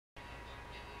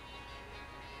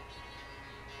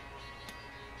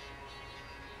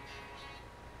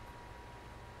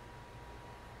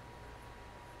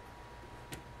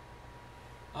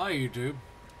Hi YouTube.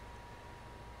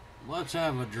 Let's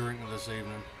have a drink this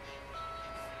evening.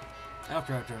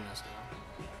 After I turn this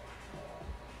down.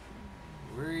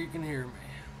 Where you can hear me.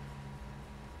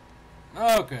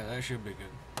 Okay, that should be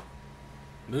good.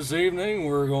 This evening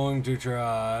we're going to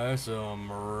try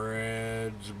some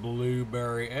REDD's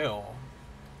Blueberry Ale,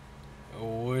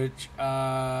 which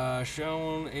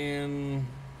shown in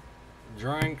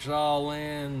drinks all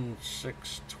in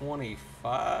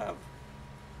 625.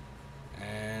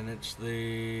 And it's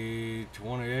the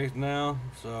 28th now,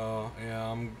 so yeah,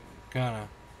 I'm kind of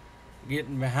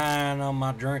getting behind on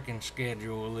my drinking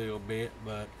schedule a little bit,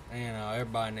 but you know,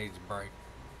 everybody needs a break.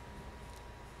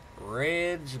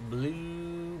 REDD's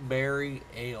Blueberry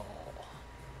Ale,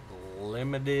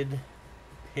 limited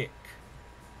pick,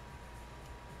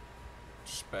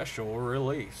 special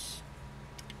release.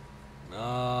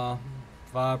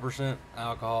 5%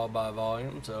 alcohol by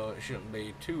volume, so it shouldn't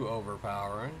be too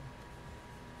overpowering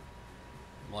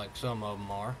like some of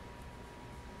them are,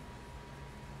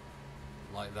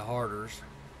 like the Harders,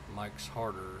 Mike's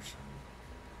Harders.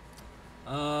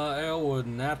 Ale with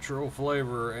natural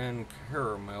flavor and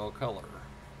caramel color.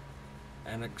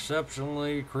 An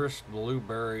exceptionally crisp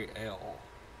blueberry ale.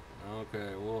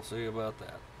 Okay, we'll see about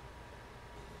that.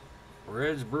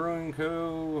 REDD's Brewing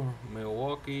Co.,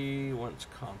 Milwaukee,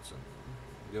 Wisconsin.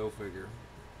 Go figure.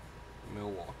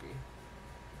 Milwaukee.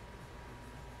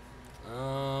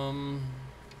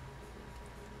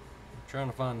 Trying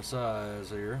to find the size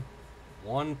here.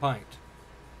 1 pint,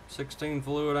 16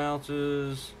 fluid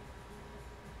ounces,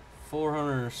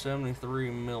 473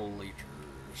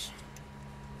 milliliters.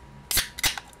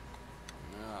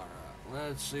 Alright,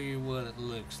 let's see what it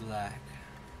looks like.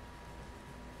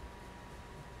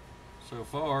 So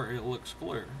far it looks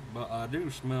clear, but I do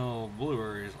smell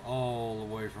blueberries all the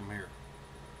way from here.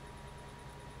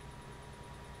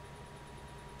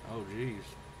 Oh geez,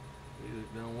 these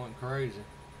done went crazy.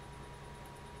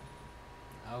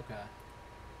 Okay,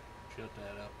 shut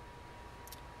that up.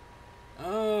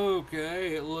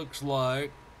 Okay, it looks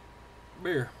like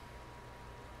beer.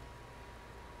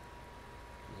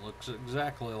 It looks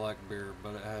exactly like beer,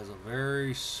 but it has a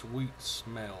very sweet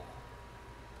smell.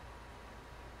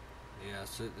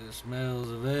 Yes, it smells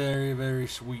very, very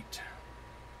sweet.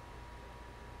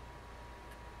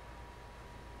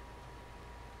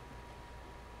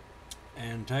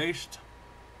 And taste,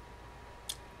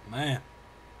 man,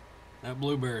 that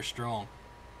blueberry is strong.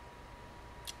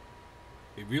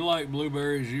 If you like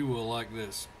blueberries, you will like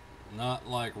this. Not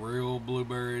like real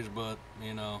blueberries, but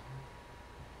you know,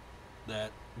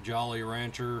 that Jolly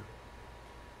Rancher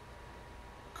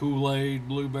Kool-Aid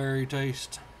blueberry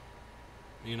taste.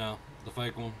 You know, the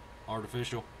fake one,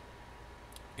 artificial.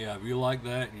 Yeah, if you like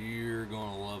that, you're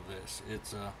gonna love this.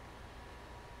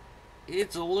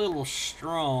 It's a little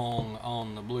strong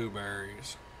on the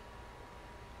blueberries.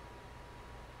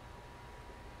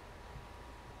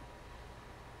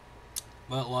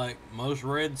 But like most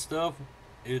red stuff,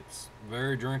 it's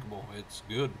very drinkable. It's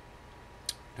good.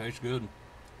 Tastes good.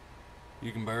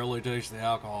 You can barely taste the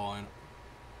alcohol in it.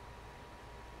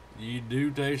 You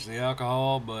do taste the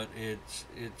alcohol, but it's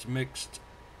mixed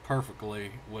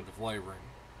perfectly with the flavoring,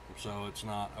 so it's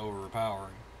not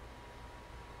overpowering.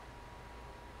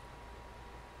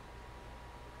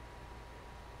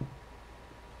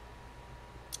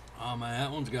 Oh man,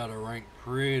 that one's got to rank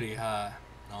pretty high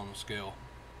on the scale.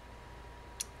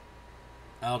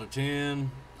 Out of 10,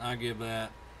 I give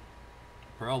that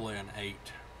probably an 8.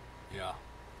 Yeah,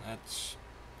 that's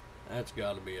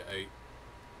got to be an 8.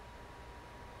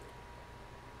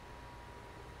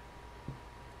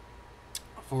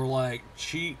 For like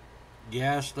cheap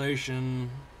gas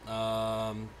station,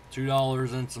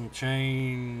 $2 and some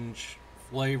change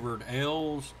flavored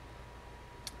ales,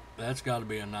 that's got to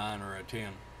be a 9 or a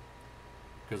 10.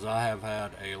 Because I have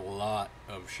had a lot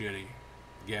of shitty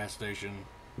gas station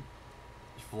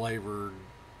flavored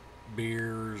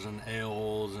beers and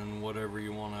ales and whatever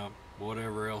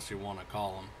else you want to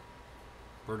call them.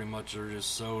 Pretty much they're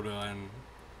just soda and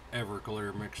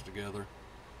Everclear mixed together.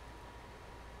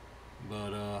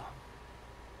 But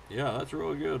yeah, that's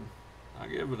really good. I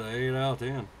give it an 8 out of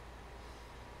 10.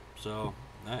 So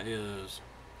that is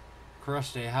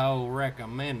Krusty Hoe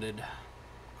recommended.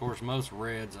 Of course, most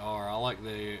Reds are. I like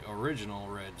the original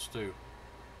Reds too.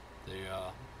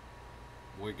 The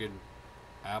Wicked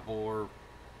Apple, or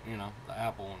you know, the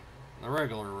apple one, the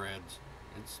regular Reds.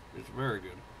 It's very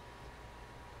good.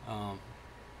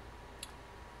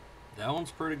 That one's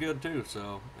pretty good too.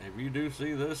 So if you do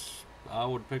see this, I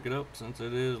would pick it up since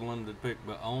it is limited pick,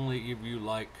 but only if you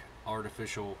like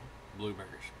artificial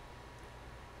blueberries.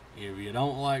 If you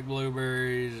don't like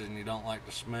blueberries and you don't like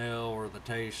the smell or the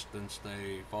taste, then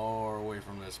stay far away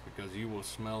from this because you will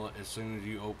smell it as soon as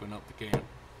you open up the can.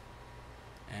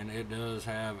 And it does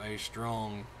have a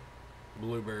strong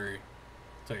blueberry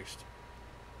taste.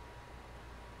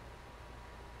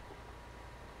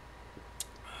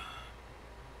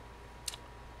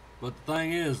 But the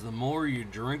thing is, the more you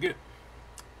drink it,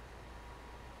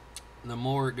 the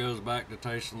more it goes back to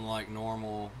tasting like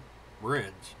normal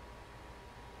reds.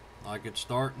 Like it's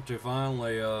starting to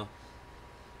finally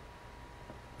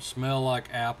smell like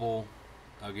apple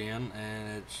again,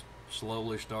 and it's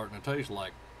slowly starting to taste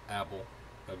like apple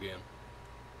again.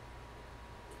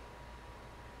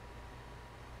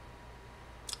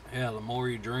 Yeah, the more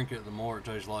you drink it, the more it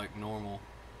tastes like normal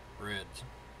reds.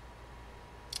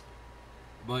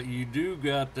 But you do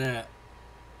got that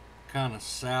kind of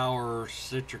sour,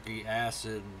 citric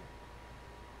acid,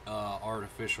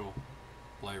 artificial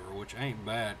flavor, which ain't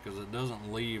bad because it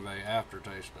doesn't leave a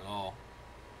aftertaste at all,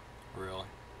 really.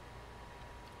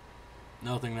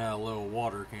 Nothing that a little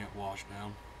water can't wash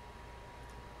down.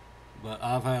 But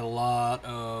I've had a lot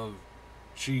of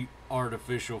cheap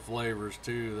artificial flavors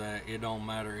too that it don't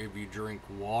matter if you drink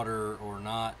water or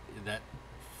not, that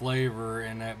flavor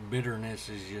and that bitterness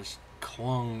is just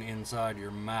clung inside your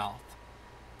mouth.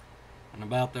 And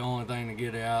about the only thing to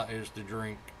get out is to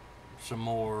drink some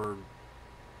more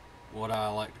what I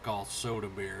like to call soda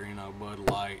beer, you know, Bud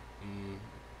Light and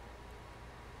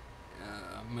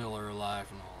Miller Lite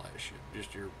and all that shit.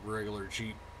 Just your regular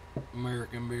cheap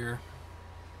American beer.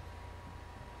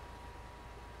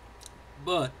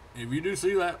 But if you do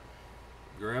see that,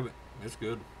 grab it. It's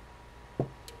good.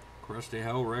 Krusty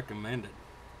Hoe recommended.